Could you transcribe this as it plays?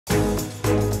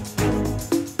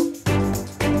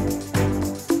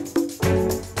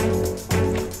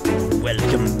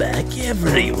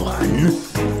everyone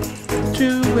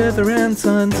to Wither and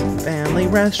Sons Family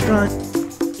Restaurant.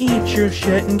 Eat your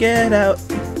shit and get out.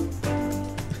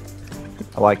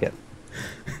 I like it.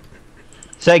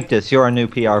 Sanctus, you're our new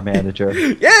PR manager.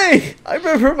 Yay! I've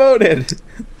been promoted!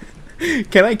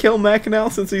 Can I kill Mac now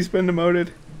since he's been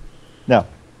demoted? No.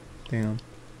 Damn.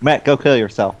 Matt, go kill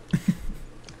yourself.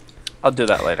 I'll do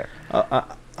that later.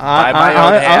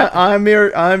 I'm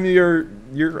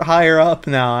you're higher up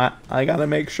now. I gotta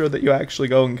make sure that you actually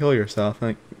go and kill yourself.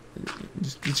 Like,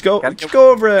 just go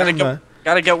over it.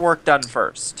 Gotta get work done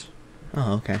first.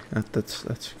 Oh, okay. That's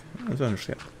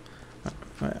understandable.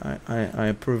 I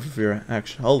approve of your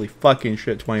action. Holy fucking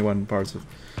shit! 21 bars of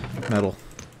metal.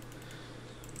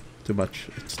 Too much.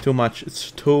 It's too much.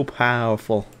 It's too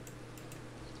powerful.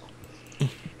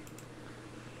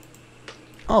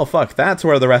 Oh fuck! That's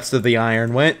where the rest of the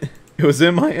iron went. It was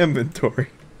in my inventory.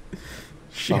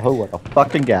 Shit. Oh, what a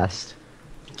fucking guest.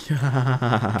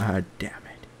 God damn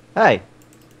it. Hey.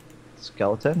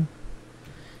 Skeleton.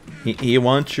 He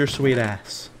wants your sweet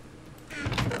ass.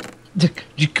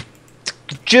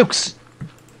 Jukes!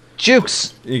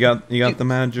 Jukes! You got the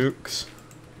mad jukes?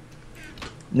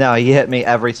 No, he hit me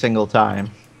every single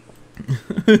time.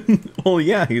 Well,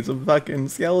 yeah, he's a fucking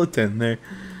skeleton. They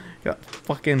got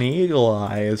fucking eagle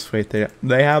eyes right there.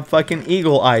 They have fucking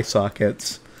eagle eye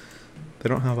sockets. They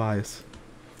don't have eyes.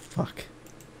 Fuck.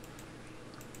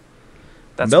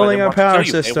 That's building why our power They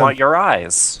system. want your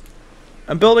eyes.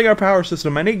 I'm building our power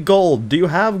system. I need gold. Do you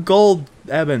have gold,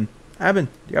 Evan? Evan,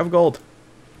 do you have gold?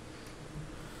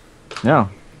 No.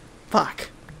 Fuck.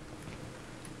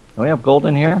 Do we have gold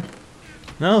in here?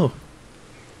 No.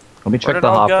 Let me check Where did the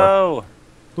it all hopper.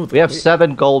 go? Ooh, We have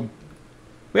 7 gold.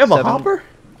 We have a 7. hopper?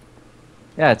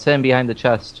 Yeah, it's in behind the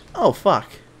chest. Oh, fuck.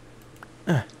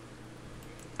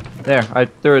 There, I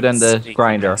threw it in the Sneaky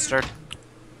grinder. bastard.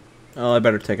 Oh, I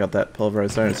better take out that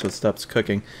pulverized iron so it stops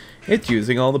cooking. It's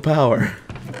using all the power.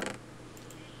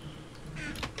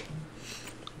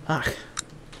 Fuck.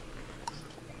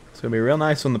 It's gonna be real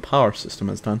nice when the power system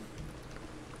is done.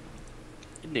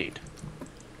 Indeed.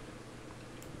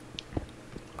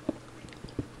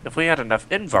 If we had enough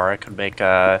Invar, I could make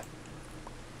a...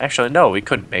 Actually, no, we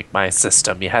couldn't make my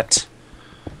system yet.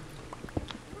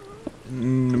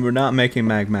 We're not making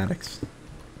magmatics.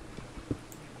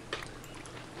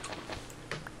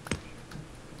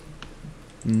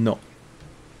 No.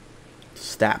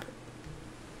 Stab it.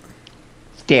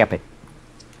 Stamp it.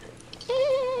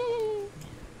 Oh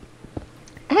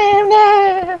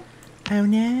no! Oh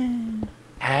no!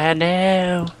 I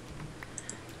know.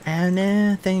 Oh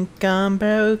no, think I'm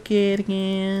broke it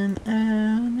again.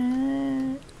 Oh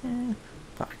no.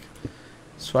 Fuck.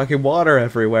 There's fucking water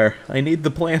everywhere. I need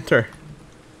the planter.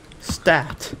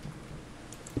 Stat.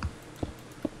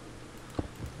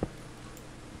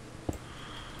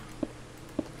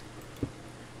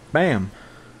 Bam.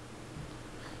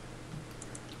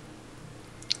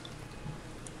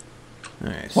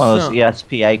 Nice. One of those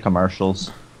ESPA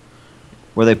commercials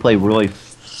where they play really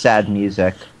sad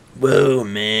music. Whoa,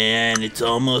 man, it's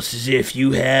almost as if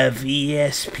you have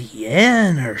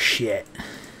ESPN or shit.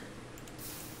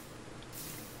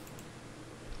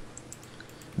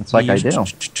 It's like I do.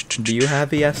 Do you have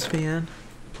ESPN?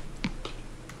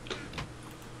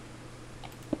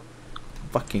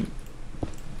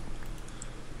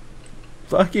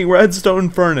 Fucking redstone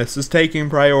furnace is taking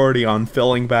priority on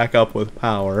filling back up with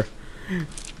power.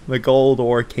 The gold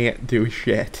ore can't do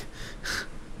shit.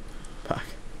 Fuck.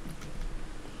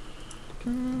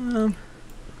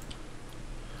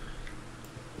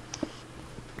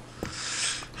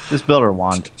 This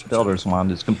builder's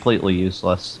wand is completely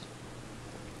useless.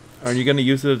 Are you gonna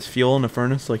use it as fuel in a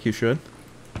furnace like you should?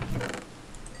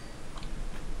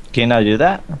 Can I do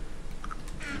that?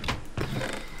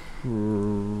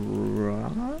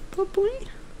 Probably.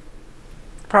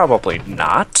 Probably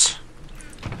not.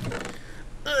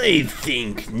 I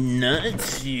think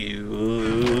not. You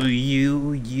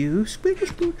spooky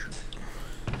spooch.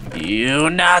 You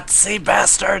Nazi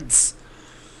bastards!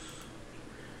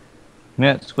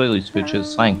 Yeah, it's clearly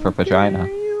Scooch's slang for vagina.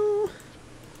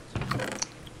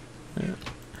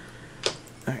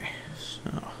 Okay, so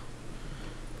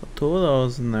put 2 of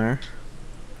those in there.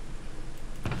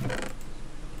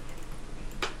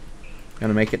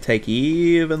 Gonna make it take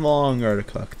even longer to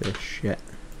cook this shit.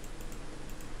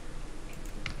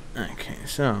 Okay,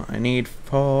 so I need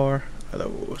 4 of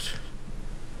those.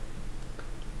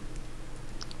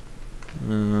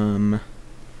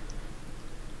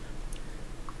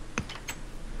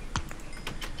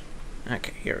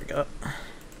 Okay, here we go.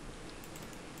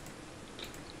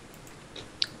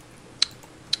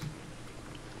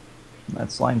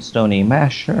 That's limestoney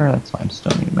masher. That's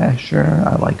limestoney masher.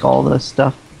 I like all this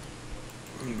stuff.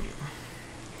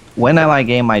 When am I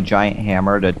getting my giant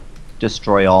hammer to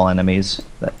destroy all enemies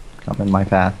that come in my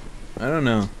path? I don't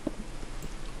know.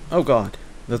 Oh god,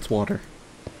 that's water.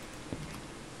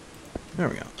 There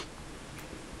we go.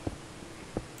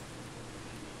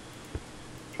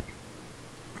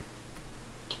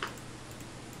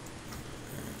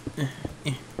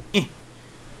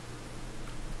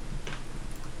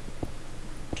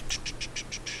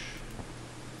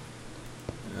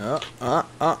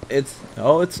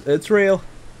 It's real.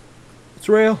 It's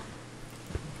real.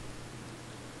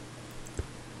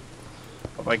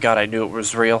 Oh my god, I knew it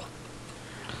was real.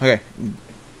 Okay.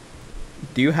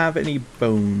 Do you have any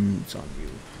bones on you?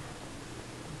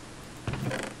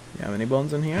 You have any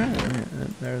bones in here?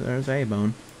 There's a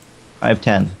bone. I have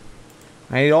 10.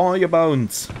 I need all your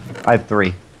bones. I have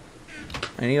 3.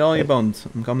 I need all your bones.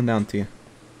 I'm coming down to you.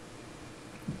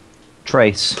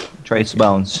 Trace. Trace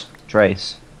bones.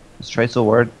 Trace. Is trace a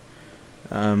word?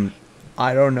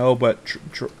 I don't know, but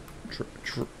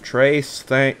trace.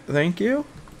 Thank you.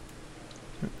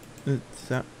 Does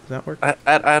that work?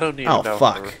 I don't even know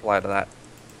fuck. how to reply to that.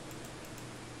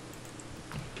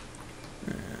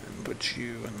 And put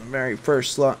you in the very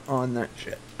first slot on that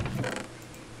shit.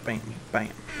 Bam, bam.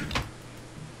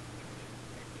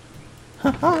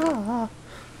 Ha ha.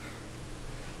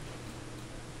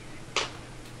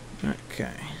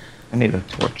 Okay. I need a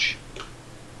torch.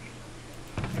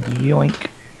 Yoink.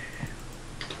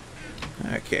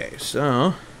 Okay,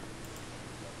 so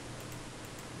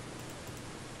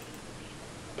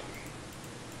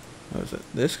what was it?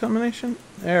 This combination?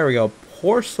 There we go.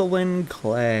 Porcelain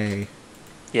clay.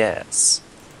 Yes.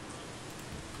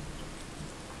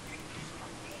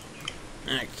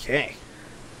 Okay.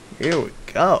 Here we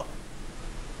go.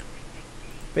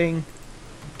 Bing.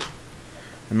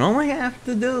 And all I have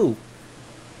to do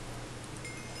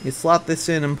is slot this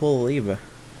in and pull a lever.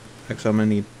 Actually,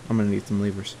 I'm gonna need some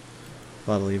levers. A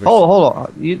lot of levers. Hold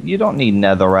on. You don't need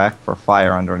netherrack for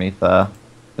fire underneath the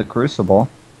crucible.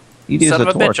 You'd use Son a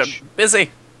of a torch. bitch, I'm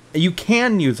busy. You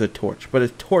can use a torch, but a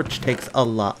torch takes a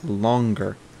lot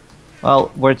longer.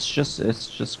 Well, where it's just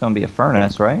gonna be a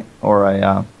furnace, right? Or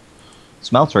a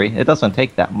smeltery. It doesn't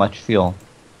take that much fuel.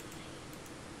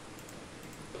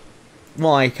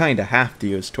 Well, I kind of have to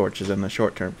use torches in the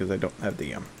short term because I don't have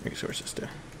the resources to.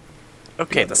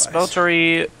 Okay, the Otherwise.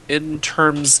 smeltery in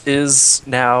terms is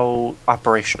now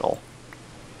operational.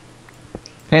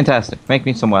 Fantastic. Make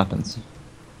me some weapons.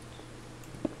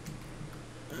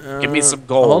 Give me some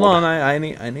gold. Hold on, I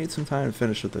need some time to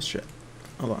finish with this shit.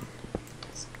 Hold on.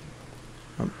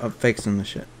 I'm fixing the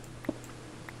shit.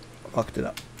 Fucked it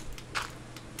up.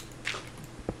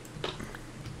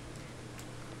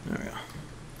 There we go.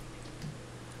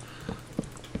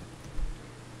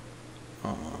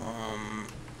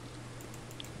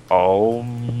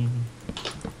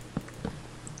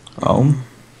 Oh.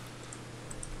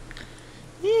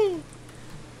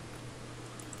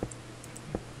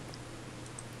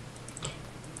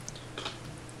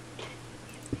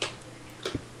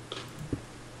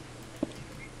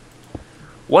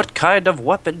 What kind of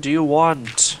weapon do you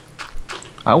want?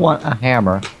 I want a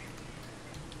hammer.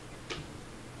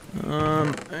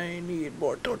 I need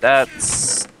more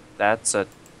torches. That's a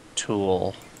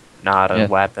tool, not a Yeah.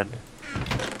 weapon.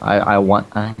 I want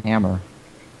a hammer.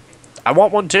 I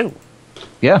want one too.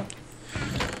 Yeah.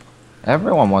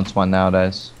 Everyone wants one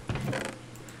nowadays.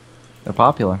 They're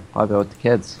popular. Popular with the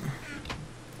kids.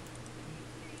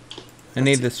 I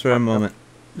need this for a moment.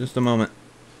 Just a moment.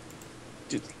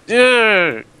 Son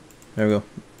There we go.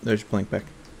 There's your plank back.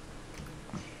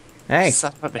 Hey,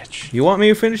 of a bitch. you want me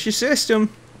to finish your system?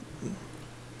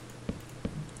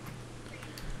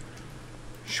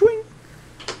 Swing.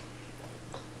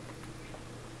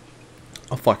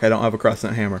 Oh fuck! I don't have a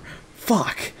crescent hammer.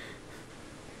 Fuck.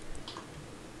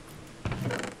 1,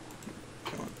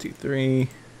 2, 3.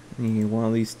 I need one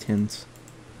of these tins.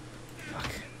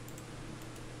 Fuck.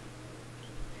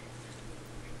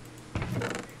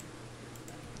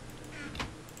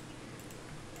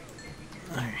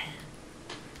 Alright.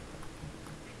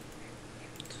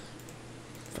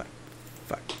 Fuck.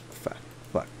 Fuck. Fuck.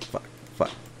 Fuck. Fuck.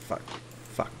 Fuck. Fuck.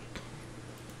 Fuck.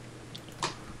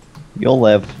 You'll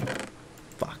live.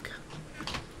 Fuck.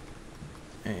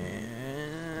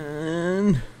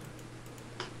 And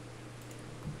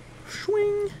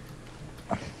swing.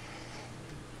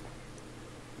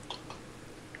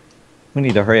 We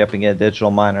need to hurry up and get a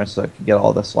digital miner so it can get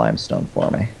all this limestone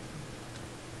for me.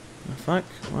 The fuck?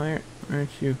 Why aren't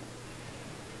you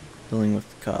dealing with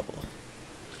the cobble?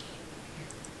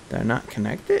 They're not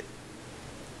connected?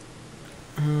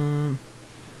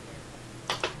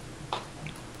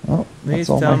 Please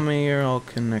all tell my- me you're all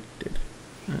connected.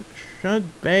 It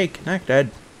should be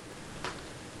connected.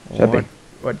 Should be.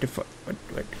 What the fuck? What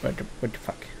the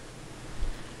fuck?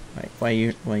 Why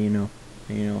you know?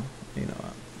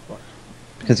 What?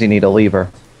 Because you need a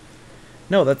lever.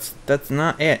 No, that's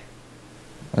not it.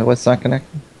 What's not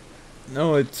connected?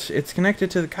 No, it's connected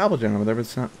to the cobble gen over there, but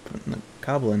it's not putting the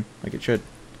cobble in like it should.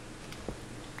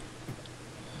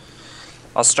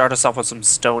 I'll start us off with some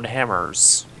stone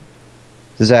hammers.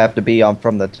 Does it have to be on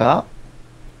from the top?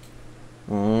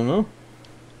 I don't know.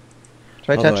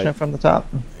 Try Although touching it from the top.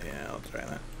 Yeah, I'll try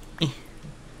that.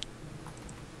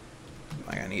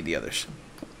 I gotta need the others.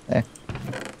 You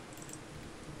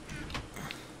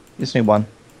just need one.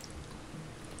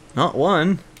 Not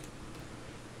one.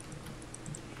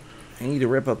 I need to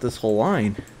rip out this whole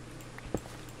line.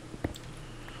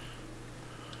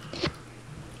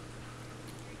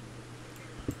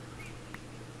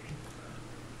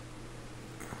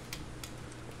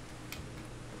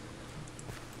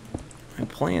 My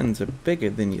plans are bigger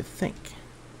than you think.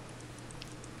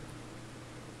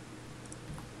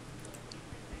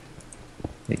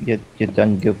 You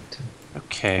done gooped.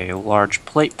 Okay, large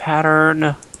plate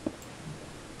pattern.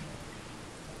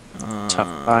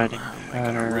 Tough binding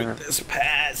pattern. Rip this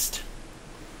past.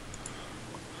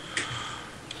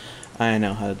 I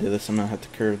know how to do this. I'm gonna have to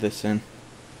curve this in.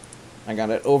 I got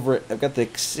it over. I've got the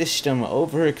system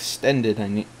overextended. I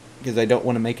need because I don't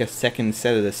want to make a second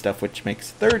set of this stuff, which makes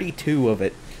 32 of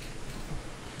it.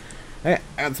 I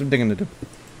got some digging to do.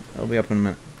 I'll be up in a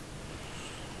minute.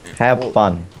 Have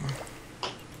fun.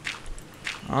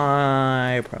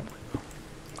 I probably.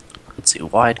 Let's see,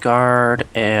 wide guard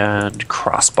and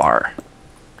crossbar.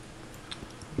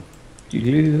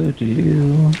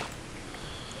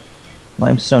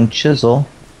 Limestone chisel.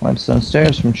 Limestone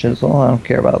stairs from chisel. I don't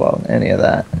care about any of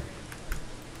that.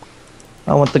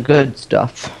 I want the good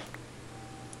stuff.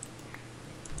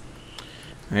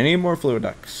 I need more fluid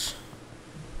ducts.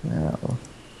 No.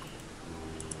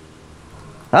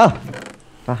 Oh!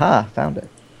 Aha! Found it.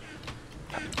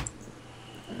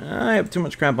 I have too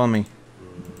much crap on me.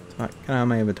 Get out of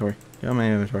my inventory. Get out of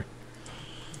my inventory.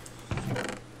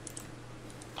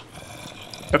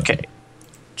 Okay.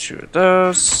 2 of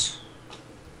those.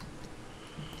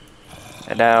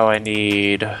 And now I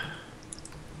need...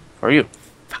 for you.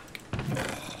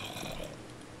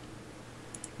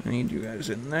 I need you guys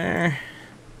in there.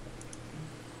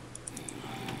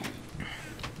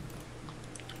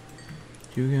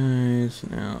 You guys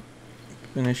now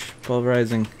finish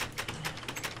pulverizing.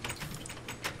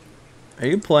 Are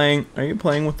you playing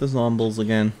with the zombies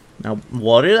again? Now,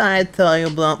 what did I tell you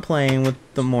about playing with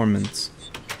the Mormons?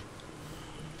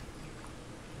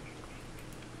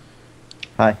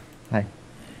 Hi. Hi.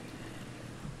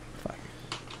 Fuck.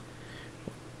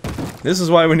 This is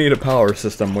why we need a power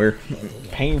system. We're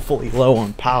painfully low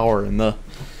on power in the...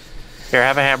 Here,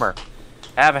 have a hammer.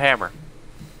 Have a hammer.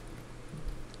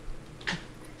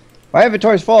 My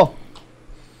inventory's full.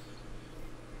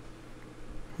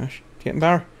 Gosh, getting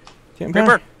power. Getting power.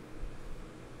 Remember?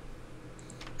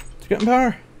 It's getting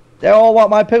power. They all want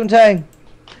my poontang.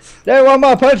 They want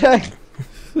my poontang.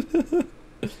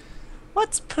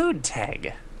 What's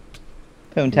poontang?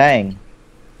 Poontang.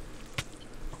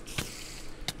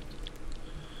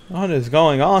 What is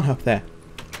going on up there?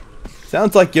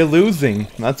 Sounds like you're losing.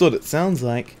 That's what it sounds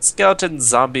like. Skeleton,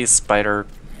 zombie, spider,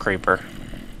 creeper.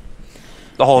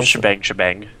 The whole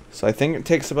shebang. So I think it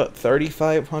takes about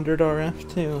 3,500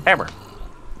 RF to Hammer.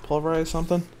 pulverize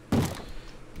something.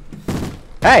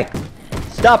 Hey!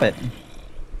 Stop it!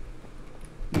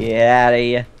 Get out of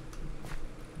here.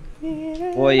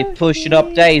 Boy, you're pushing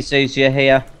up daisies, you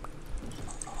here.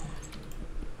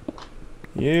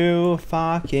 You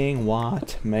fucking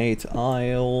what, mate?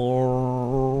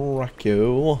 I'll wreck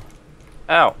you.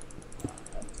 Ow.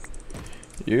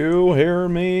 You hear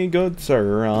me, good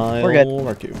sir? We're good. I'll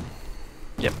wreck you.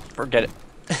 Yep, forget it.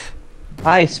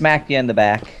 I smacked you in the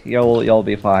back. You'll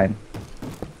be fine.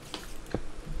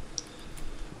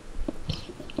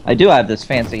 I do have this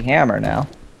fancy hammer now.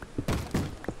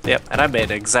 Yep, and I made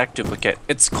an exact duplicate.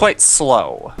 It's quite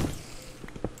slow.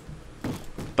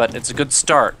 But it's a good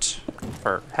start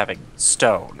for having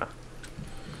stone.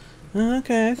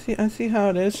 Okay, I see how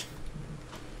it is.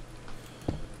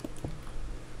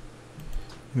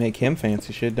 Make him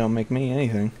fancy shit, don't make me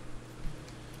anything.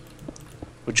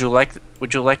 Would you like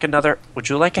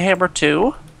a hammer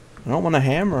too? I don't want a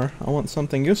hammer, I want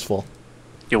something useful.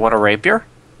 You want a rapier?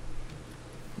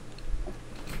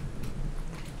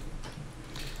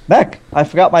 Beck, I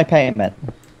forgot my payment.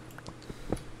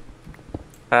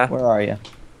 Huh? Where are you?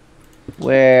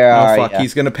 Where Oh are fuck, you?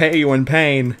 he's gonna pay you in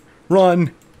pain.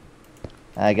 Run!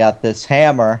 I got this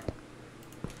hammer.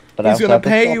 But I He's also gonna have the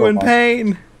pay you silver in one.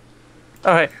 pain.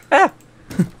 Alright. Ah!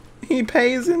 He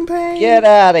pays in pain. Get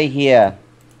out of here.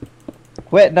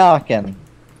 Quit knocking.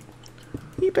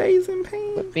 He pays in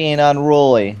pain. Quit being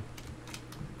unruly.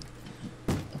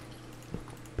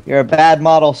 You're a bad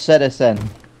model citizen.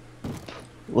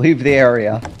 Leave the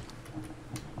area.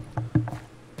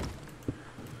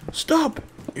 Stop!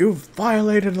 You've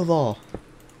violated the law.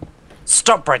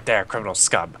 Stop right there, criminal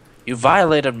scum. You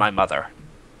violated my mother.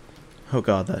 Oh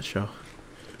god, that show.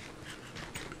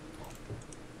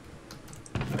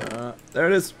 There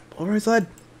it is. Over his head.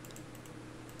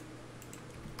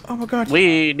 Oh my god.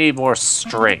 We need more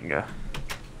string.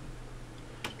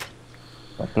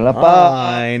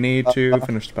 I need to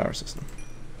finish the power system.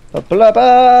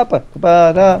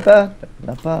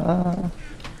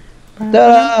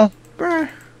 Brr.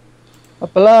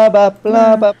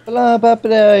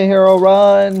 Hero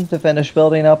run to finish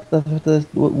building up the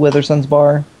Witherson's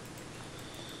bar.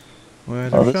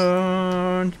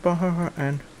 Witherson's bar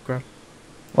and grab.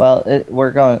 Well,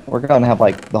 we're going to have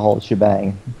like the whole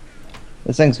shebang.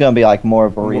 This thing's going to be like more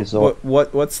of a resort.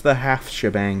 What's the half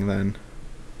shebang then?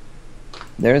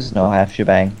 There's no half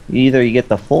shebang. Either you get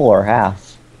the full or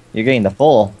half. You're getting the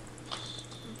full.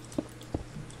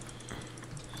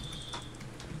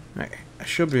 I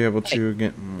should be able to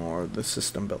get more of the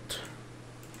system built.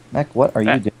 Mac, what are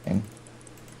you doing?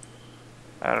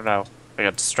 I don't know. I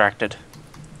got distracted.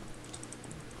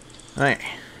 Alright.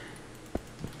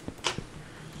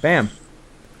 Bam.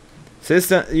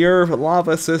 System. Your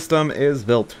lava system is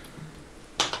built.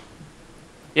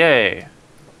 Yay.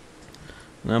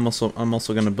 And I'm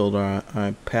also gonna build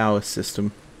a power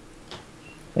system.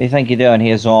 What do you think you're doing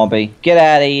here, zombie? Get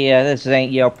out of here. This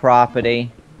ain't your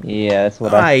property. Yeah, that's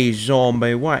what Hey,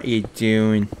 zombie, what you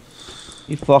doing?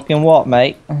 You fucking what,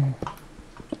 mate? I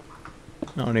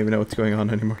don't even know what's going on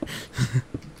anymore.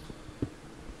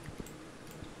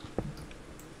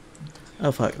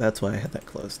 Oh fuck, that's why I had that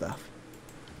closed off.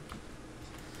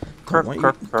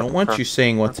 Don't want you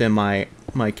seeing what's in my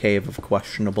cave of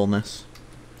questionableness.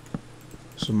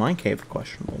 This is my cave of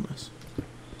questionableness.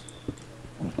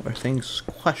 Where things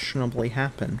questionably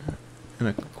happen in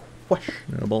a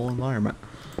questionable environment.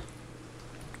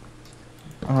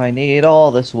 I need all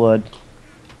this wood.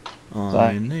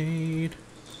 I need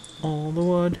all the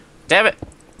wood. Damn it!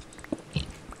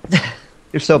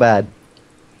 You're so bad.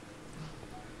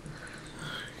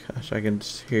 Gosh, I can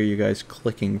just hear you guys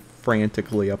clicking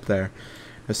frantically up there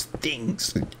as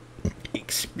things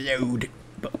explode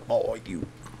before you.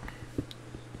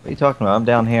 What are you talking about? I'm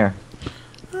down here.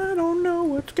 I don't know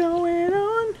what's going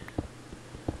on.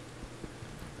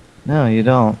 No, you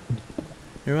don't.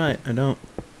 You're right, I don't.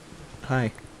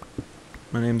 Hi.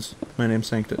 My name's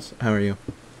Sanctus. How are you?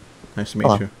 Nice to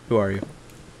meet you. Who are you?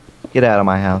 Get out of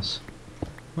my house.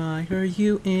 Why are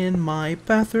you in my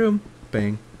bathroom?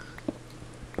 Bang.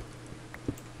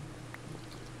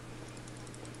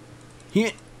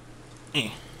 Here.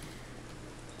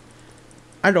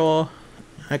 Hello.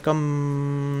 I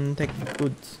come take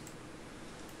goods.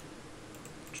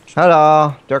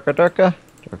 Hello, Durka Durka.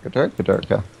 Durka Durka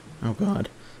Durka. Oh god.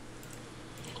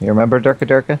 You remember Durka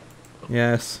Durka?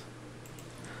 Yes.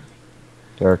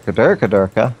 Durka Durka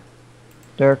Durka.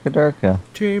 Durka Durka.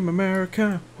 Team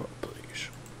America. Oh, please.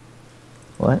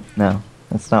 What? No.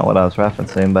 That's not what I was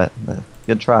referencing, but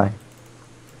good try.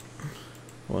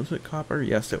 Was it copper?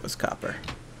 Yes, it was copper.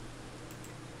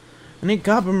 I need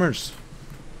coppermers.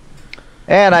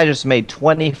 And I just made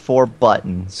 24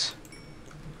 buttons.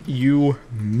 You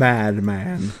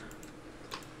madman.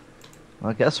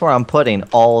 Well, guess where I'm putting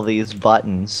all these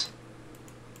buttons?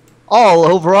 All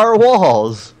over our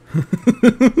walls. I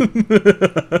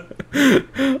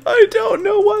don't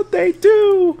know what they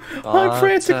do. I'm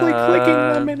frantically clicking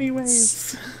them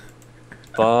anyways.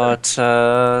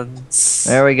 Buttons.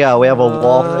 There we go. We have a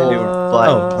wall full of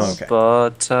buttons. Oh, okay.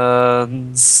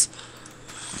 Buttons.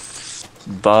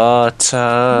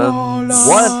 Buttons.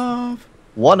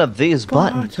 One of these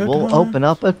buttons will open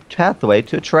up a pathway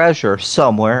to treasure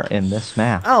somewhere in this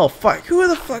map. Oh fuck! Who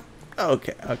the fuck?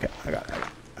 Okay, I got it.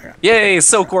 Yay,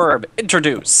 silkworm,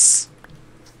 introduce.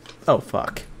 Oh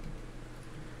fuck!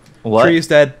 What? Tree is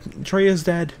dead. Tree is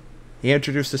dead. He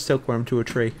introduced a silkworm to a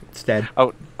tree. It's dead.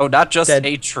 Oh, not just Dead.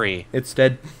 a tree. It's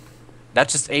dead. Not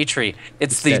just a tree.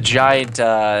 It's dead. giant.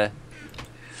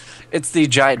 It's the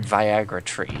giant Viagra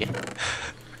tree.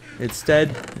 It's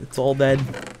dead. It's all dead.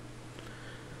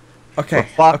 Okay. We're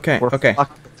fucked. Okay. We're Okay.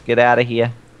 fucked. Let's get out of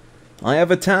here. I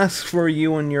have a task for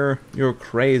you and your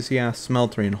crazy ass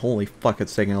smeltery, and holy fuck,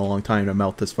 it's taking a long time to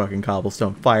melt this fucking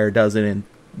cobblestone. Fire does it in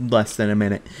less than a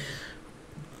minute.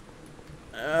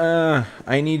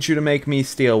 I need you to make me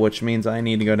steel, which means I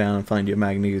need to go down and find you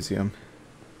magnesium.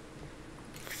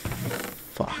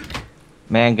 Fuck.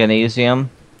 Manganesium.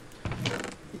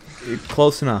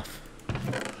 Close enough.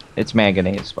 It's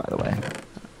manganese, by the way.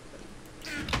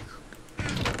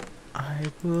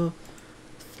 I will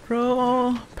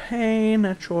throw pain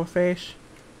at your face.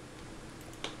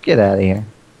 Get out of here.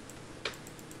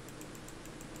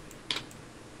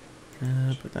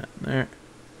 Put that in there.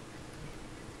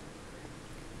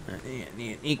 I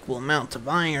need an equal amount of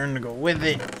iron to go with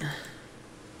it.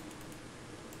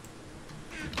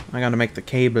 I gotta make the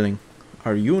cabling.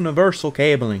 Our universal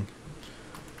cabling.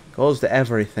 Goes to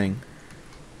everything.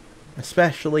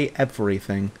 Especially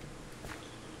everything.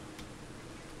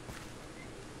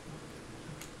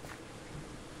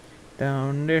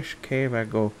 Down this cave I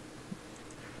go.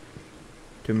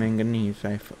 To manganese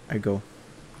I go.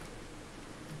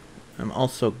 I'm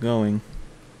also going.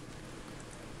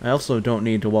 I also don't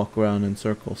need to walk around in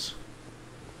circles.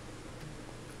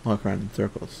 Walk around in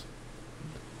circles.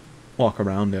 Walk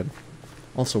around it.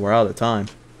 Also, we're out of time.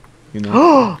 You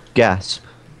know. Gasp.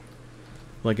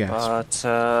 Like gas.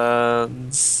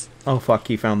 Buttons. Oh fuck,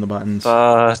 he found the buttons.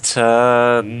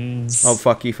 Buttons. Oh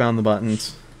fuck, he found the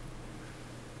buttons.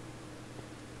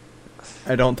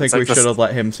 I don't think It's like we should have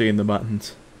let him see the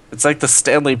buttons. It's like the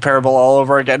Stanley Parable all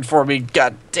over again for me.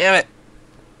 God damn it.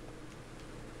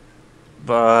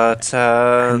 Buttons.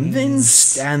 And then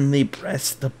Stanley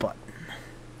pressed the button.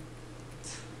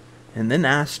 And then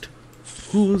asked,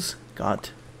 who's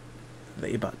got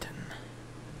the button?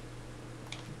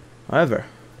 However,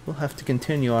 we'll have to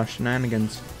continue our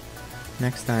shenanigans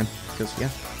next time. Because, yeah.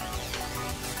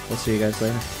 We'll see you guys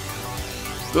later.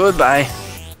 Goodbye.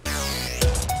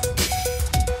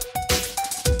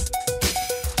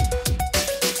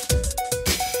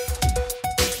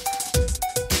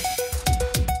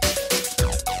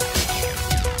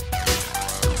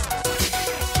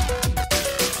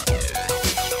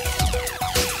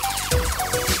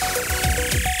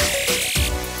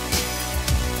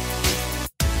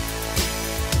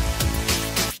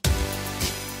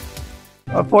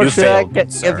 Unfortunately, I failed,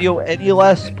 can't sir. give you any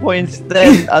less points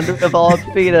than underdeveloped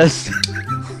fetus.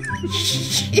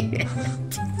 Shit.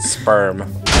 Sperm.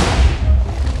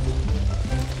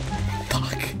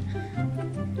 Fuck.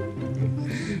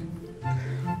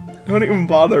 Don't even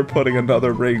bother putting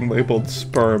another ring labeled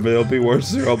sperm. It'll be worth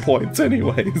 0 points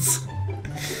anyways.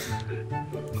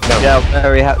 Yeah,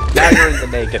 very happy. Now you're in the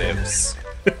negatives.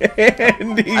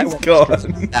 And I he's went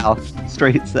gone. South,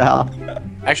 straight south.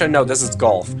 Actually, no, this is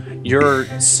golf. You're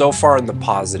so far in the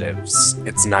positives,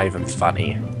 it's not even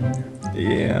funny.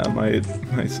 Yeah, my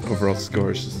overall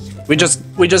score is just...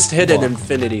 We just hit an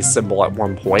infinity symbol at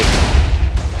one point.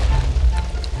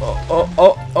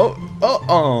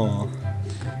 Oh.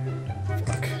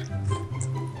 Fuck.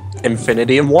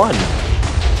 Infinity and 1.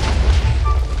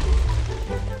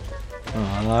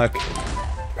 Fuck.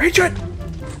 Richard!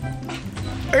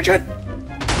 Richard!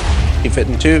 Eat fit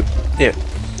in 2. Yeah.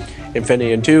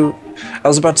 Infinity in 2. I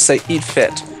was about to say eat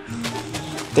fit.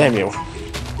 Damn you.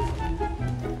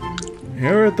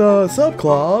 Here at the sub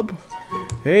club,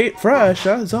 eat fresh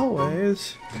as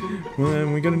always.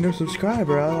 When we get a new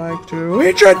subscriber, I like to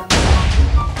eat it.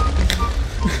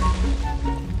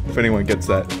 If anyone gets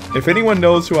that, if anyone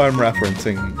knows who I'm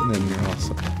referencing, then you're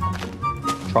awesome.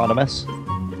 Tronimus.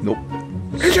 Nope.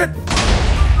 Eat it.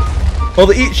 Well,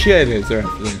 the eat shit is the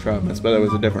referencing Travis, but it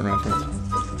was a different reference.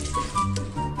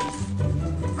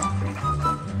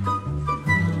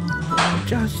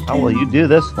 Just How will you do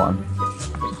this one?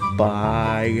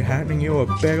 by handing you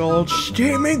a big old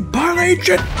steaming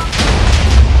porridge.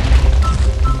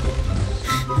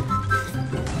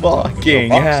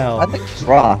 Fucking hell. I think it's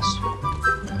Ross.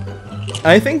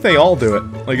 I think they all do it.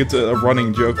 Like, it's a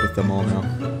running joke with them all now.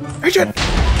 Richard!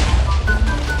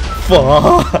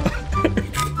 Fuck!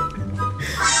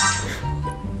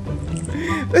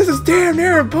 This is damn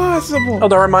near impossible! Oh,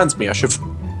 that reminds me. I should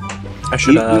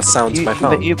silence my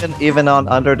phone. Even on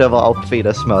underdeveloped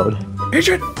fetus mode.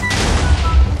 Richard!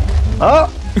 Oh!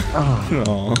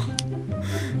 Aw.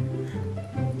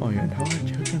 Oh, you know what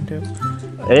you can do?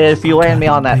 If you land me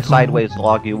on that sideways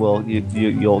log, you'll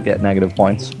get negative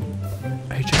points.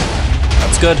 Richard,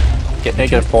 That's good. Get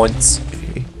negative points.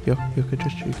 you could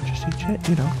just eat shit,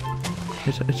 you know.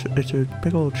 It's a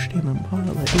big old steaming pot,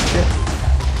 like eat shit.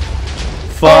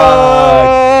 Fuck!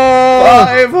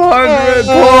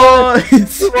 500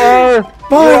 points!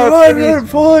 500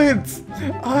 points!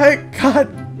 I got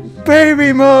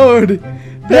baby mode!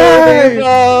 Baby Yay!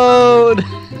 mode!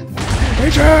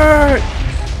 Richard!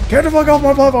 Get the fuck off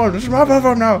my platform! This is my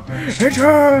platform now!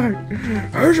 Richard!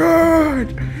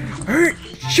 Richard! Hey,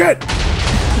 shit!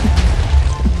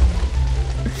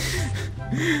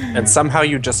 And somehow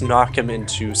you just knock him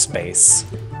into space.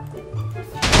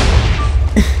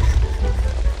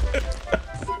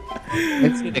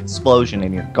 It's an explosion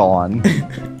and you're gone.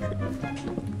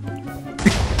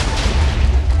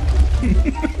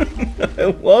 I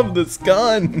love this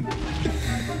gun.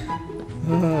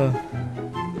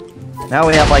 Now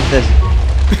we have like this.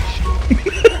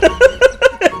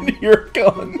 And you're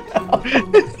gone now.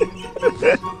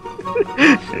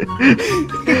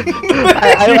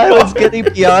 I was getting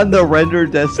beyond the render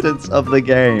distance of the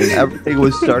game. Everything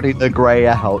was starting to gray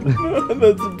out.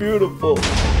 That's beautiful.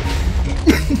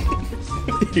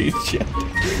 Shit.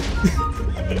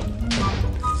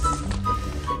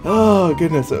 Oh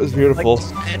goodness, that was beautiful. Like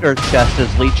the ender chest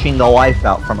is leeching the life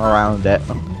out from around it.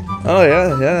 Oh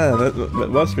yeah, yeah, that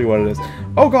must be what it is.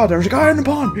 Oh god, there's a guy in the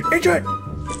pond! Eat it!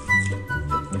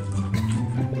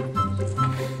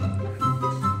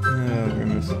 Oh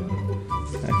goodness.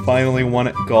 I finally won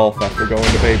at golf after going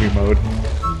to baby mode.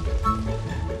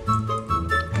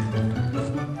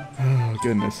 Oh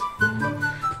goodness.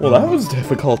 Well, that was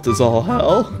difficult as all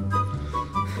hell.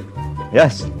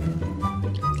 Yes.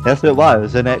 Yes, it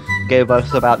was, and it gave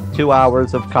us about 2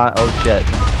 hours of oh shit.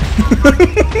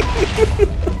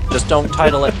 Just don't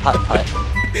title it Putt Putt.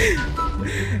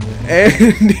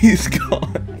 And he's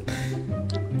gone.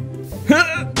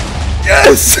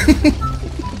 Yes!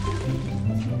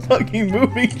 Fucking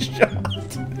moving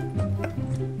shot.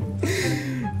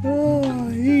 Oh,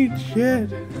 eat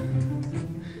shit.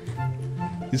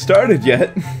 You started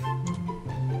yet?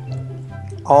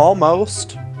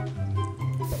 Almost.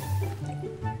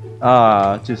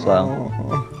 Too slow.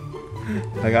 Oh.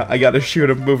 I gotta shoot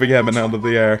him moving him out of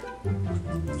the air.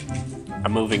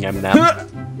 I'm moving him now.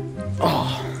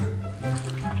 Oh.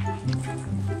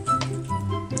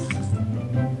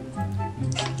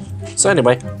 So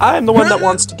anyway, I'm the one that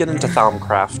wants to get into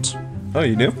Thaumcraft. Oh,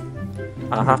 you do?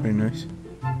 Uh-huh. Very nice.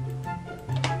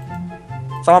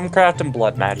 Thaumcraft and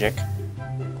blood magic.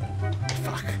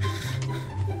 Fuck.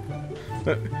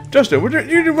 Justin, would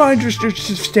you mind just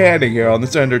standing here on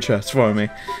this ender chest for me?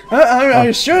 I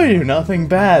assure you nothing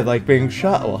bad like being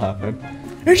shot will happen.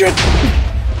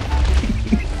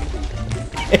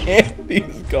 And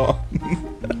he's gone.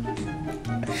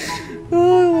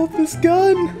 Oh, I love this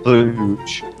gun.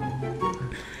 Booch.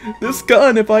 This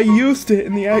gun, if I used it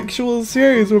in the actual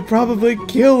series, would probably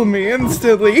kill me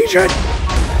instantly. Eat it!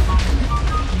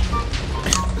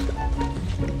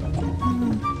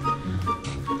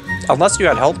 Unless you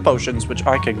had health potions, which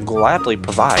I can gladly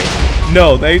provide.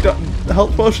 No, they don't.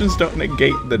 Health potions don't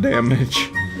negate the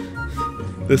damage.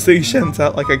 The thing sends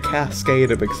out like a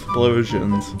cascade of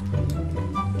explosions.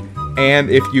 And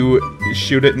if you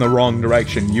shoot it in the wrong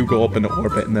direction, you go up into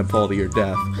orbit and then fall to your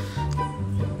death.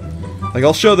 Like,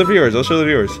 I'll show the viewers,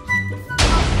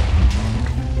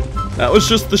 That was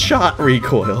just the shot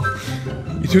recoil.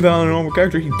 You do that on a normal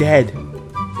character, you're dead.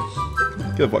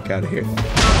 Get the fuck out of here.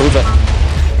 Prove it.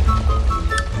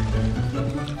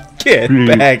 Get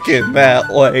back in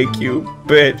that lake, you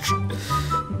bitch.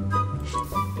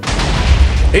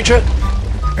 Agent!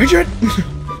 Agent!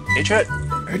 Agent!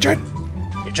 Agent!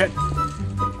 Agent!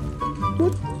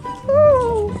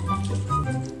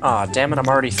 Aw, damn it, I'm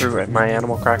already through it, my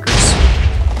animal crackers.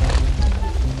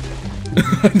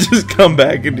 Just come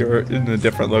back in a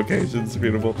different location. It's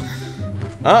beautiful.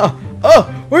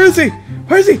 Oh, where is he?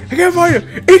 Where is he? I can't find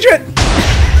him. Agent!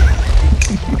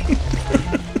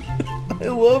 I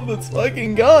love this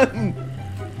fucking gun.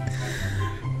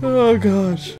 Oh gosh.